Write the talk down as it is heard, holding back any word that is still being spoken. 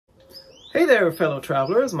Hey there, fellow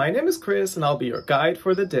travelers. My name is Chris and I'll be your guide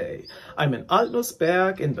for the day. I'm in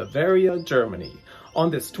Altnußberg in Bavaria, Germany. On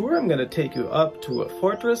this tour, I'm going to take you up to a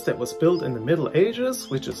fortress that was built in the Middle Ages,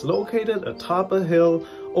 which is located atop a hill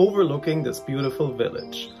overlooking this beautiful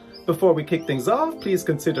village. Before we kick things off, please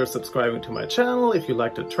consider subscribing to my channel if you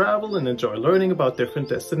like to travel and enjoy learning about different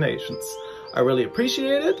destinations. I really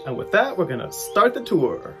appreciate it, and with that, we're going to start the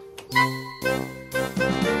tour.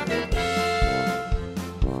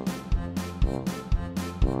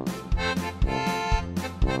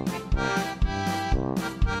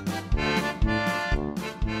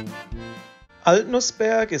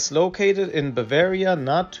 Altnußberg is located in Bavaria,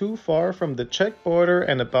 not too far from the Czech border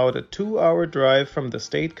and about a 2-hour drive from the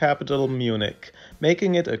state capital Munich,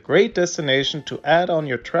 making it a great destination to add on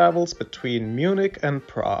your travels between Munich and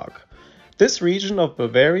Prague. This region of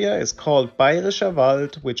Bavaria is called Bayrischer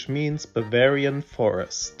Wald, which means Bavarian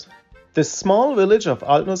Forest. This small village of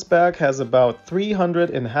Altnußberg has about 300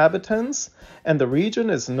 inhabitants, and the region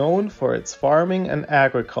is known for its farming and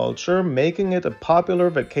agriculture, making it a popular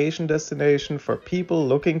vacation destination for people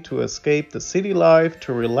looking to escape the city life,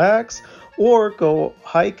 to relax, or go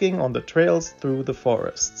hiking on the trails through the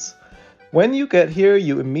forests. When you get here,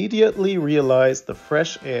 you immediately realize the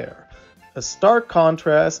fresh air, a stark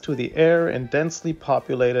contrast to the air in densely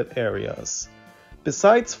populated areas.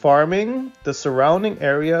 Besides farming, the surrounding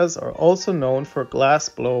areas are also known for glass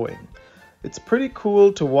blowing. It's pretty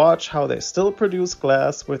cool to watch how they still produce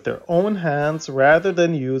glass with their own hands rather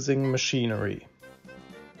than using machinery.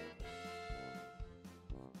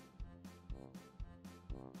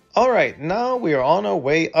 Alright, now we are on our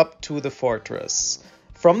way up to the fortress.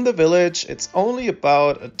 From the village, it's only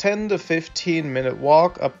about a 10 to 15 minute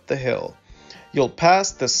walk up the hill. You'll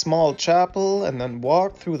pass the small chapel and then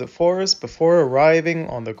walk through the forest before arriving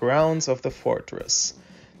on the grounds of the fortress.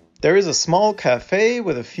 There is a small cafe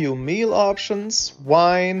with a few meal options,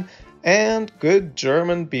 wine, and good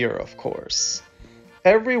German beer, of course.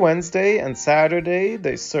 Every Wednesday and Saturday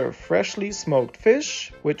they serve freshly smoked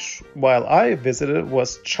fish, which, while I visited,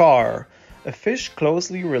 was char, a fish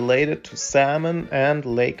closely related to salmon and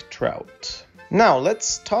lake trout. Now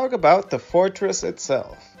let's talk about the fortress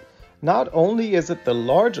itself. Not only is it the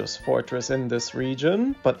largest fortress in this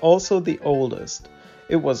region, but also the oldest.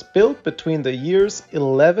 It was built between the years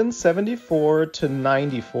 1174 to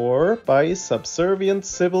 94 by subservient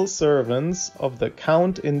civil servants of the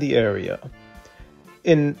count in the area.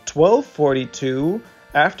 In 1242,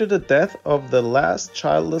 after the death of the last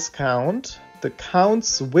childless count, the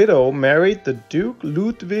count's widow married the Duke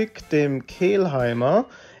Ludwig dem Kelheimer,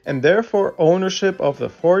 and therefore ownership of the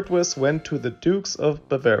fortress went to the Dukes of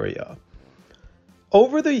Bavaria.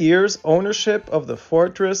 Over the years, ownership of the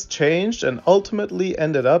fortress changed and ultimately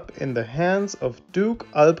ended up in the hands of Duke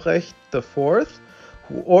Albrecht IV,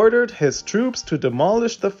 who ordered his troops to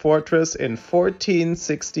demolish the fortress in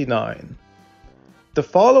 1469. The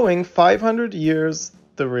following 500 years,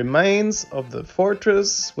 the remains of the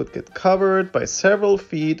fortress would get covered by several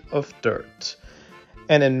feet of dirt.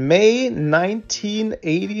 And in May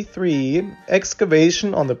 1983,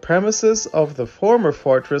 excavation on the premises of the former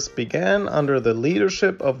fortress began under the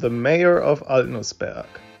leadership of the mayor of Altnußberg.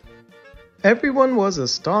 Everyone was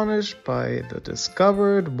astonished by the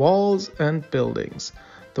discovered walls and buildings.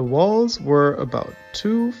 The walls were about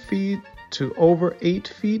 2 feet to over 8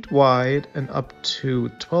 feet wide and up to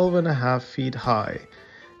 12.5 feet high.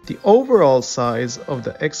 The overall size of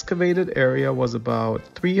the excavated area was about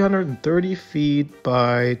 330 feet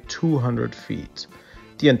by 200 feet.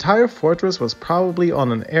 The entire fortress was probably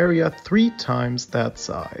on an area 3 times that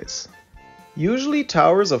size. Usually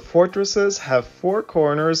towers of fortresses have 4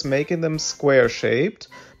 corners, making them square-shaped,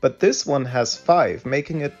 but this one has 5,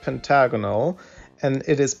 making it pentagonal, and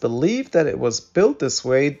it is believed that it was built this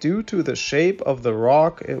way due to the shape of the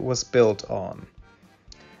rock it was built on.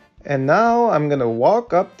 And now I'm gonna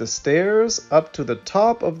walk up the stairs up to the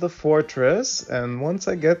top of the fortress, and once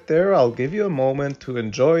I get there I'll give you a moment to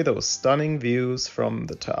enjoy those stunning views from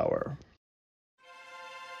the tower.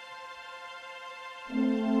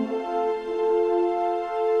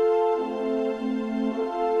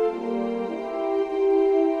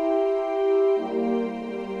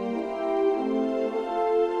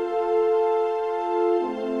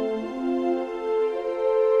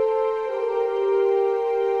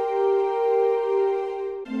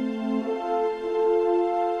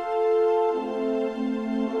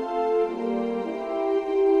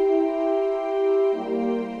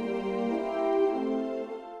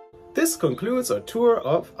 This concludes our tour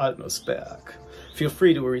of Altnußberg. Feel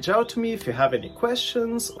free to reach out to me if you have any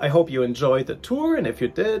questions. I hope you enjoyed the tour, and if you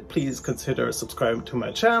did, please consider subscribing to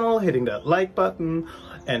my channel, hitting that like button,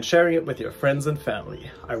 and sharing it with your friends and family.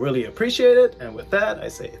 I really appreciate it, and with that I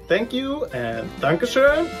say thank you and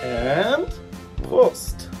Dankeschön and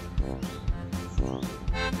Prost!